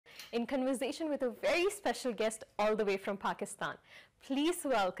in conversation with a very special guest all the way from Pakistan. Please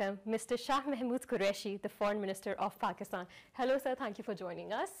welcome Mr. Shah Mehmood Qureshi, the Foreign Minister of Pakistan. Hello, sir. Thank you for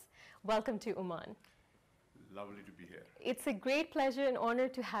joining us. Welcome to Oman. Lovely to be here. It's a great pleasure and honor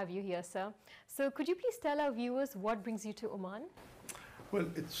to have you here, sir. So could you please tell our viewers what brings you to Oman? Well,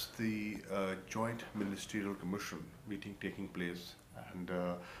 it's the Joint Ministerial Commission meeting taking place, and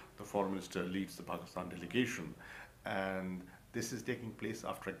the Foreign Minister leads the Pakistan delegation, and this is taking place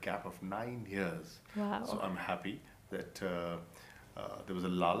after a gap of 9 years. Wow. So I'm happy that there was a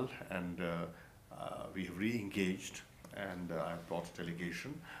lull, and we have re-engaged, and I brought a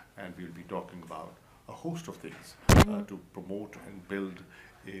delegation, and we'll be talking about a host of things to promote and build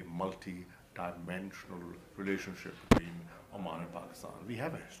a multi-dimensional relationship between Oman and Pakistan. We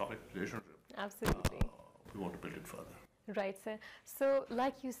have a historic relationship. Absolutely. We want to build it further. Right, sir. So,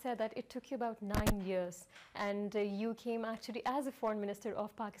 like you said, that it took you about 9 years, and you came actually as a foreign minister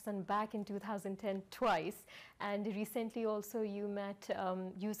of Pakistan back in 2010 twice, and recently also you met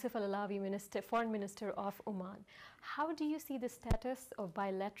Yusuf Al-Alawi, foreign minister of Oman. How do you see the status of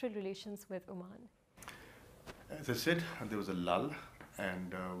bilateral relations with Oman? As I said, there was a lull,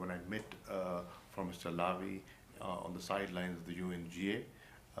 and when I met from Mr. Alawi on the sidelines of the UNGA,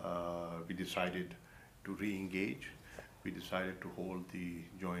 we decided to re-engage. We decided to hold the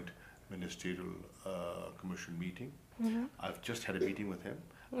Joint Ministerial Commission meeting. I've just had a meeting with him.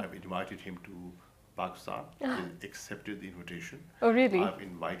 I've invited him to Pakistan. He accepted the invitation. Oh, really? I've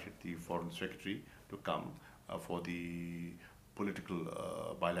invited the Foreign Secretary to come for the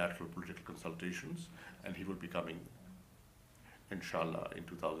bilateral political consultations, and he will be coming, inshallah, in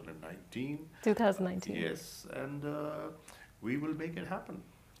 2019. 2019. Yes, and we will make it happen.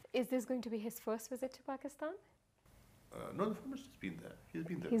 Is this going to be his first visit to Pakistan? No, the Foreign Minister's been there. He's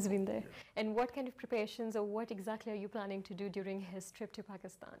been there. He's been there. Yes. And what kind of preparations or what exactly are you planning to do during his trip to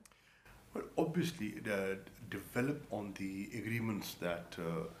Pakistan? Well, obviously, develop on the agreements that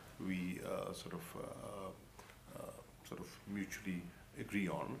we sort of mutually agree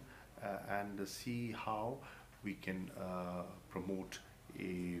on, and see how we can promote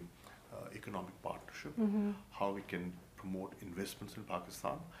a economic partnership, how we can promote investments in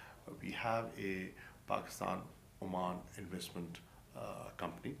Pakistan. We have a Pakistan-Oman investment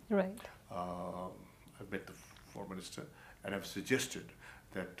company. Right. I've met the Foreign Minister, and I've suggested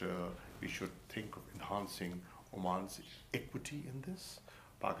that we should think of enhancing Oman's equity in this.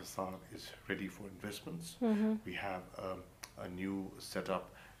 Pakistan is ready for investments. We have a new setup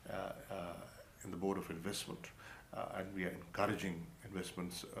in the Board of Investment, and we are encouraging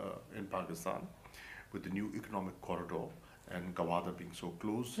investments in Pakistan with the new economic corridor and Gwadar being so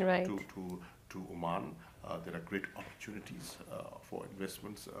close right. to Oman. There are great opportunities for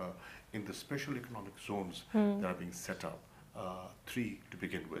investments in the special economic zones that are being set up, 3 to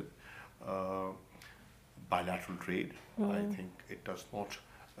begin with. Bilateral trade, I think it does not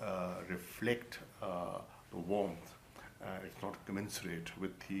reflect the warmth. It's not commensurate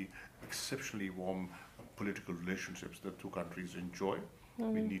with the exceptionally warm political relationships that 2 countries enjoy.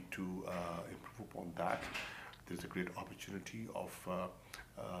 We need to improve upon that. There's a great opportunity of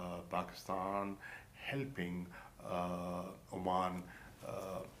Pakistan helping Oman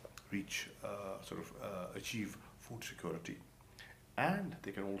achieve food security. And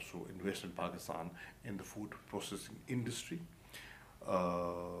they can also invest in Pakistan in the food processing industry.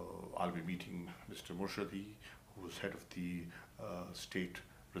 I'll be meeting Mr. Murshidi, who is head of the State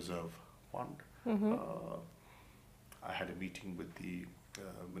Reserve Fund. I had a meeting with the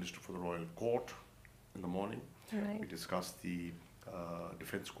Minister for the Royal Court in the morning. Right. We discussed the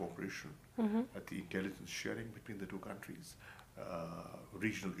defense cooperation, the intelligence sharing between the 2 countries.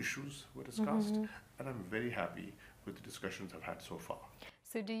 Regional issues were discussed, and I'm very happy with the discussions I've had so far.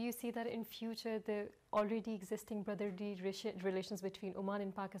 So do you see that in future the already existing brotherly relations between Oman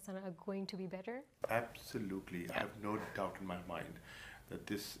and Pakistan are going to be better? Absolutely. I have no doubt in my mind that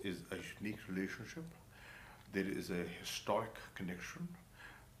this is a unique relationship. There is a historic connection.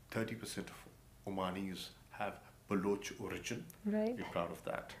 30% of Omanis have Baloch origin. Right. We're proud of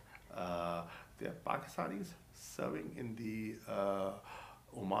that. There are Pakistanis serving in the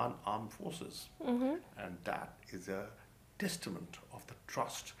Oman Armed Forces, and that is a testament of the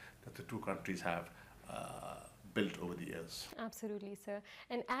trust that the 2 countries have built over the years. Absolutely, sir.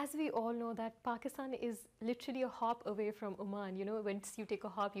 And as we all know that Pakistan is literally a hop away from Oman. You know, once you take a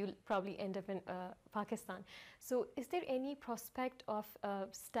hop, you'll probably end up in Pakistan. So is there any prospect of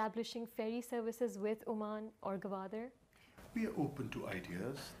establishing ferry services with Oman or Gwadar? We are open to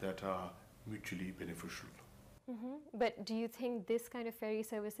ideas that are mutually beneficial. But do you think this kind of ferry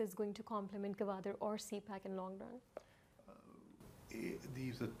service is going to complement Gwadar or CPAC in long run?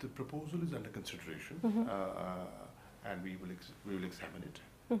 the proposal is under consideration, and we will examine it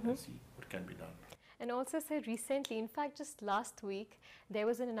and see what can be done. And also, sir, recently, in fact, just last week, there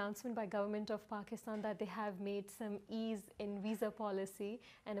was an announcement by government of Pakistan that they have made some ease in visa policy,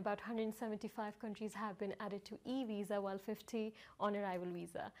 and about 175 countries have been added to e-visa, while 50 on-arrival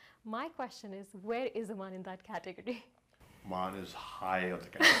visa. My question is, where is Oman in that category? Oman is high on the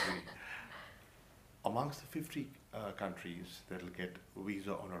category. Amongst the 50 countries that will get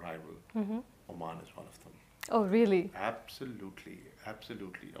visa on arrival, Oman is one of them. Oh, really? Absolutely,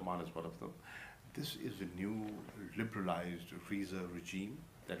 absolutely. Oman is one of them. This is a new liberalized visa regime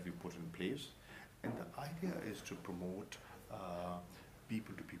that we put in place, and the idea is to promote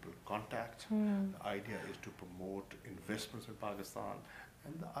people-to-people contact. The idea is to promote investments in Pakistan,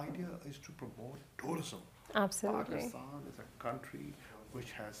 and the idea is to promote tourism. Absolutely. Pakistan is a country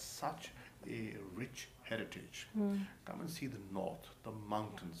which has such a rich heritage. Come and see the north. The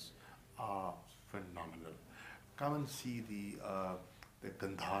mountains are phenomenal. Come and see the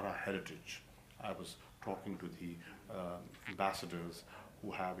Gandhara heritage. I was talking to the ambassadors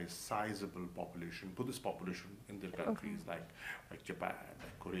who have a sizable population, Buddhist population in their countries, like Japan,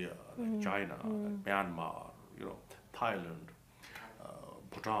 like Korea, like China, like Myanmar, Thailand,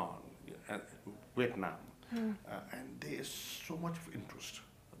 Bhutan, and Vietnam. And there is so much of interest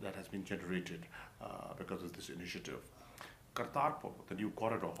that has been generated because of this initiative. Kartarpur, the new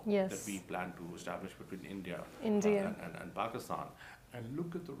corridor that we plan to establish between India and Pakistan. And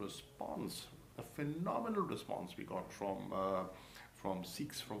look at the response, the phenomenal response we got from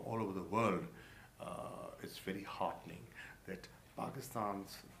Sikhs from all over the world. It's very heartening that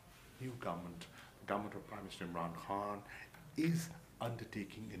Pakistan's new government, the government of Prime Minister Imran Khan, is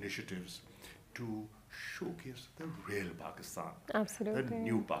undertaking initiatives to showcase the real Pakistan, absolutely, the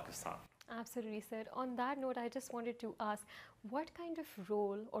new Pakistan. Absolutely, sir. On that note, I just wanted to ask, what kind of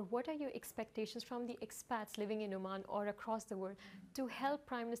role or what are your expectations from the expats living in Oman or across the world to help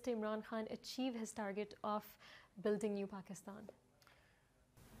Prime Minister Imran Khan achieve his target of building new Pakistan?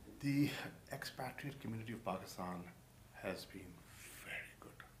 The expatriate community of Pakistan has been very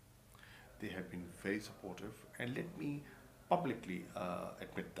good. They have been very supportive, and let me publicly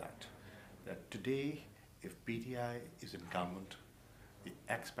admit that today, if PTI is in government, the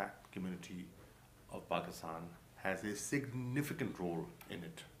expat community of Pakistan has a significant role in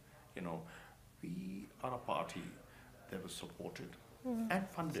it. We are a party that was supported and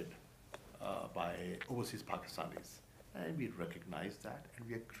funded by overseas Pakistanis, and we recognize that, and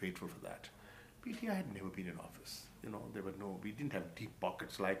we are grateful for that. PTI had never been in office. We didn't have deep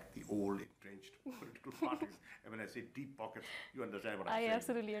pockets like the old entrenched political parties. And when I say deep pockets, you understand what I'm saying. I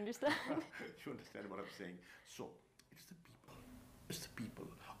absolutely understand. You understand what I'm saying. So it's the people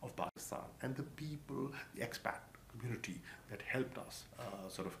of Pakistan and the people, the expat community that helped us,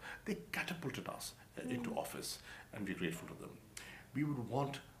 they catapulted us into office, and we're grateful to them. We would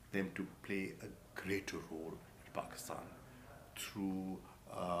want them to play a greater role in Pakistan through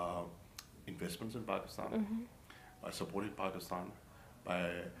investments in Pakistan, by supporting Pakistan,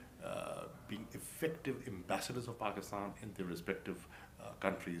 by being effective ambassadors of Pakistan in their respective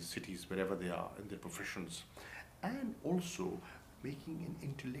countries, cities, wherever they are in their professions, and also making an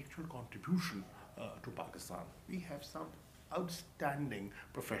intellectual contribution to Pakistan. We have some outstanding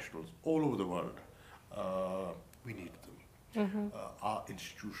professionals all over the world. We need them. Our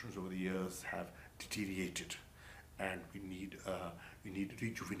institutions over the years have deteriorated, and we need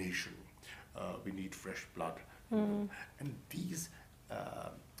rejuvenation. We need fresh blood. And these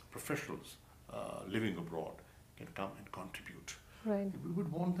professionals living abroad can come and contribute. Right. We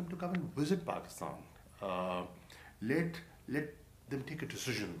would want them to come and visit Pakistan. Let them take a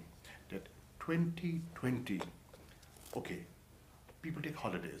decision that 2020, okay, people take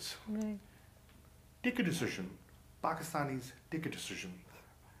holidays. Right. Take a decision, Pakistanis take a decision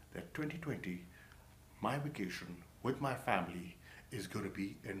that 2020, my vacation with my family is going to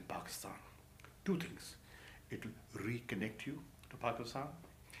be in Pakistan. Two things. It will reconnect you to Pakistan,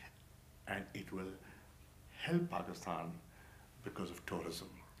 and it will help Pakistan because of tourism,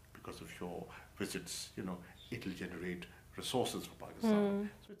 because of your visits. It will generate resources for Pakistan.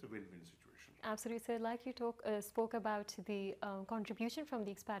 So it's a win-win situation. Absolutely, sir. Like you spoke about the contribution from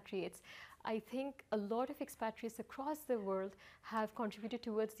the expatriates, I think a lot of expatriates across the world have contributed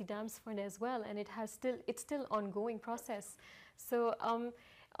towards the dams fund as well, and it's still ongoing process. So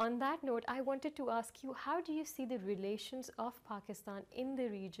on that note, I wanted to ask you, how do you see the relations of Pakistan in the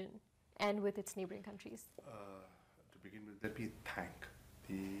region and with its neighboring countries? To begin with, let me thank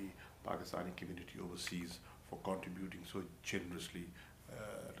the Pakistani community overseas for contributing so generously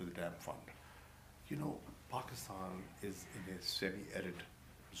to the dam fund. Pakistan is in a semi-arid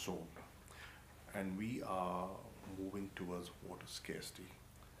zone, and we are moving towards water scarcity.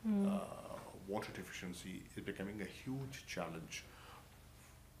 Water deficiency is becoming a huge challenge,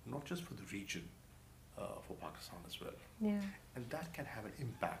 not just for the region, for Pakistan as well. Yeah. And that can have an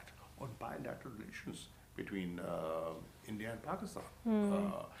impact on bilateral relations between India and Pakistan.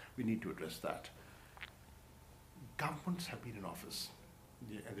 We need to address that. Governments have been in office,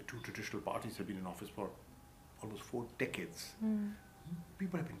 and the two traditional parties have been in office for almost 4 decades.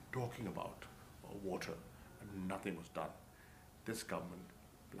 People have been talking about water, and nothing was done. This government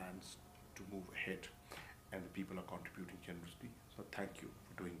plans to move ahead, and the people are contributing generously. So thank you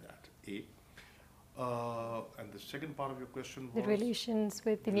for doing that. And the second part of your question was? The relations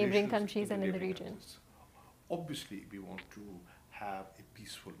with the neighboring countries and in the region. Countries. Obviously, we want to have a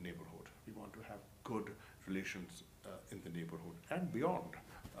peaceful neighborhood. We want to have good relations in the neighborhood and beyond.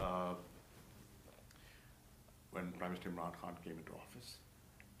 When Prime Minister Imran Khan came into office,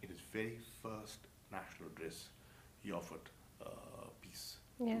 in his very first national address, he offered peace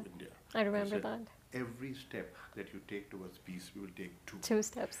to India. I remember that. Every step that you take towards peace, we will take 2. 2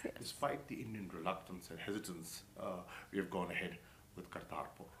 steps, yes. Despite the Indian reluctance and hesitance, we have gone ahead with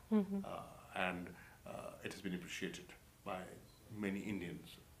Kartarpur. And it has been appreciated by many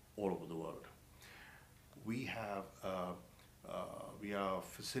Indians all over the world. We are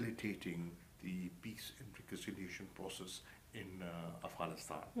facilitating the peace and reconciliation process in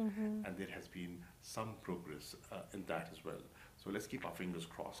Afghanistan, and there has been some progress in that as well. So let's keep our fingers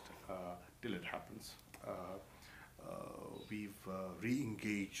crossed till it happens. We've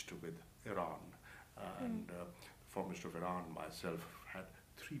re-engaged with Iran, and the Foreign Minister of Iran and myself had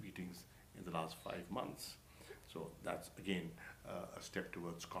 3 meetings in the last 5 months. So that's again a step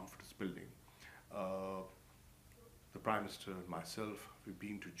towards confidence building. The Prime Minister and myself, we've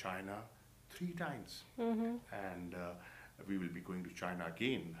been to China 3 times, and we will be going to China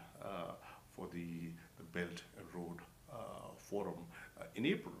again for the Belt and Road Forum in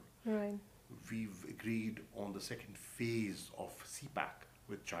April. Right. We've agreed on the 2nd phase of CPAC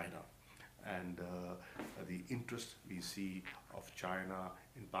with China, and the interest we see of China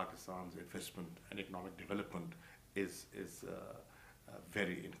in Pakistan's investment and economic development is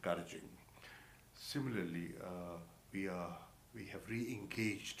very encouraging. Similarly, we have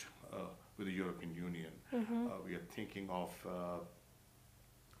re-engaged with the European Union. We are thinking of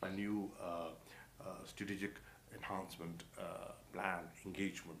a new strategic enhancement plan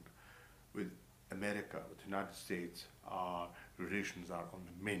engagement with America, with the United States. Our relations are on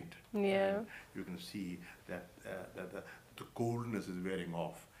the mend. Yeah. And you can see that the coldness is wearing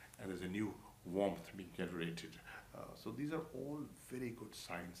off, and there's a new warmth being generated. So these are all very good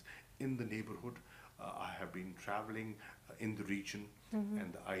signs in the neighborhood. I have been traveling in the region,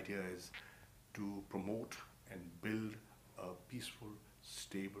 and the idea is to promote and build a peaceful,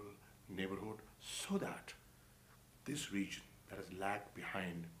 stable neighborhood so that this region that has lagged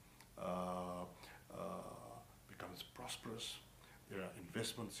behind becomes prosperous. There are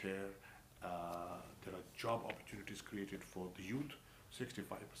investments here. There are job opportunities created for the youth.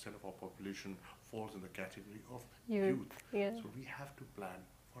 65% of our population falls in the category of youth. Yeah. So we have to plan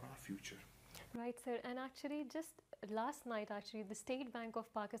for our future. Right, sir. And actually, just last night, the State Bank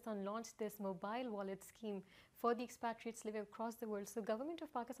of Pakistan launched this mobile wallet scheme for the expatriates living across the world. So government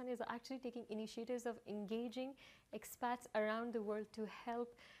of Pakistan is actually taking initiatives of engaging expats around the world to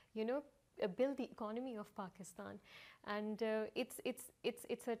help, build the economy of Pakistan. And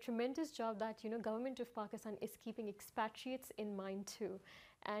it's a tremendous job that, government of Pakistan is keeping expatriates in mind too.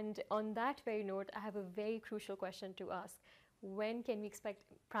 And on that very note, I have a very crucial question to ask. When can we expect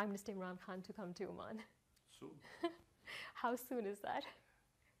Prime Minister Imran Khan to come to Oman? Soon. How soon is that?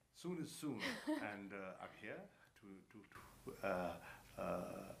 Soon is soon, and I'm here to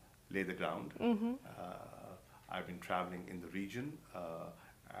lay the ground. I've been traveling in the region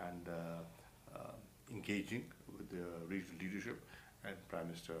and engaging with the regional leadership, and Prime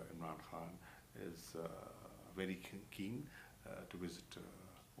Minister Imran Khan is very keen to visit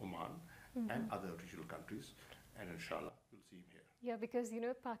Oman and other regional countries, and inshallah you'll see him here. Yeah, because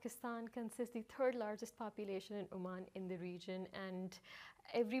Pakistan consists the 3rd largest population in Oman in the region, and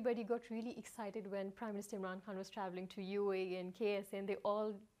everybody got really excited when Prime Minister Imran Khan was traveling to UAE and KSA, and they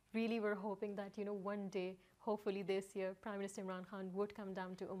all really were hoping that one day, hopefully this year, Prime Minister Imran Khan would come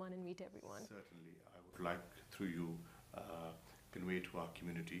down to Oman and meet everyone. Certainly, I would like through you convey to our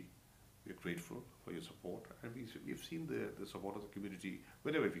community, we're grateful for your support, and we've seen the support of the community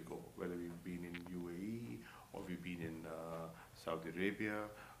wherever we go, whether we've been in UAE or we've been in Saudi Arabia.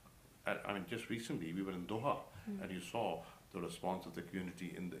 I mean, just recently we were in Doha, and you saw the response of the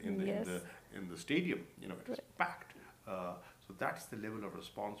community in Yes. the stadium. You know, it is Right. packed. So that's the level of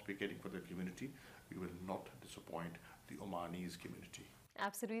response we're getting for the community. We will not disappoint the Omanis community.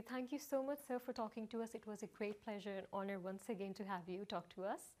 Absolutely. Thank you so much, sir, for talking to us. It was a great pleasure and honor once again to have you talk to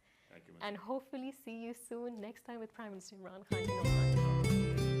us. Thank you, And hopefully see you soon next time with Prime Minister Imran Khan in Oman.